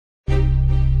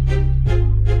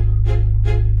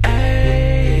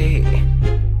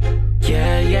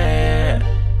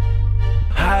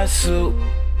suit,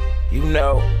 you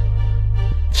know.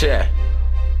 Check.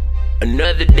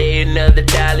 Another day, another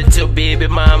dollar till baby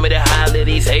mama the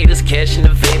holidays. Haters catching the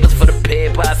vapors for the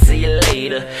paper, I'll see you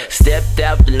later. Stepped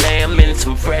out the lamb in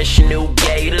some fresh new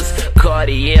gators.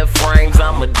 Cartier frames,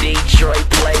 I'm a Detroit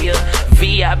player.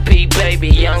 VIP baby,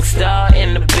 young star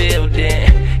in the building.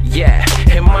 Yeah,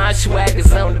 and my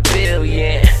swagger's on the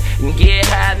billion. Get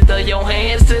high and throw your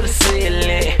hands to the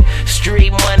ceiling.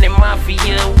 Street money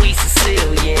mafia, we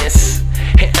Sicilians.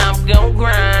 And I'm gon'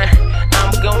 grind,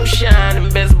 I'm gon' shine,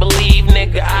 and best believe,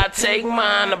 nigga, I take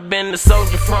mine. I've been the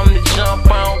soldier from the jump,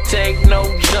 I don't take no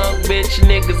junk, bitch.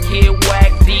 Niggas get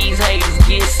whacked, these haters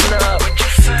get snubbed. What you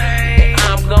say?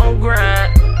 I'm gon'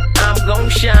 grind, I'm gon'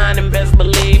 shine, and best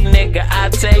believe, nigga, I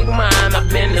take mine. I've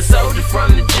been the soldier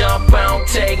from the jump, I don't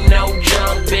take no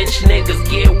junk, bitch. Niggas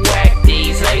get whacked,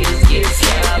 these haters get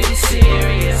snubbed. Be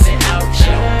serious and out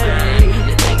your brain.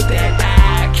 You think that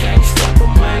I can't step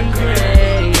on my grave?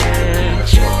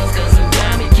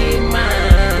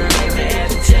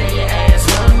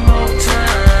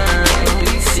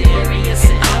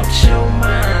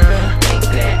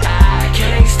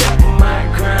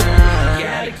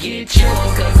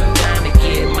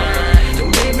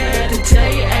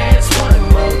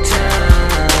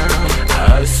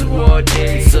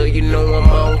 So you know I'm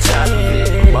on top of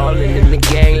it. Ballin' in the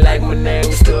gang like my name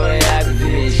was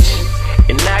Stojakovic.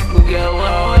 And I can go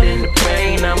hard in the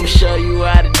pain. I'ma show you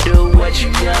how to do what you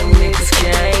young niggas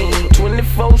can't.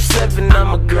 24/7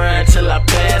 I'ma grind till I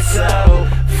pass out.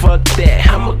 Fuck that,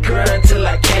 I'ma grind till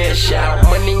I cash out.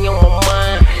 Money on my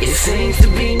mind, it seems to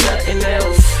be nothing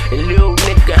else. And little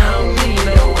nigga, I don't need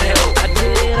no help. I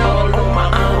did it all on my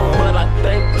own, but I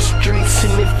thank the streets.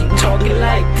 And if you talking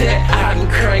like that, I can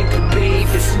crank the beat.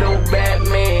 It's no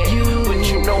Batman, but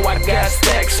you know I got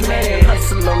stacks, man.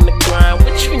 Hustle on the grind,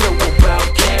 what you know about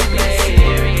that, man?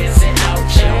 Serious and out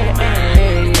your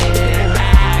mind.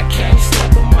 I can't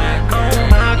stop on my grind.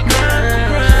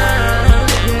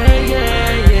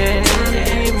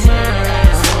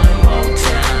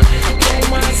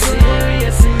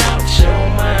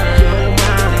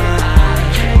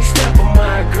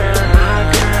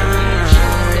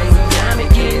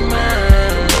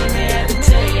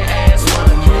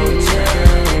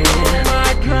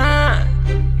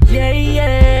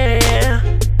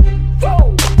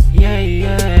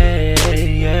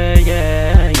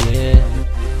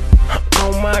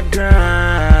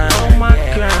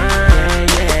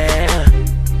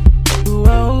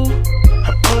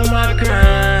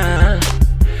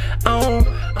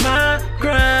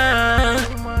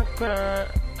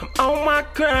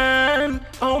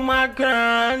 On my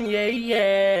grind, yeah,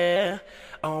 yeah.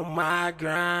 On my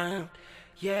grind,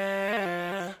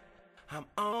 yeah.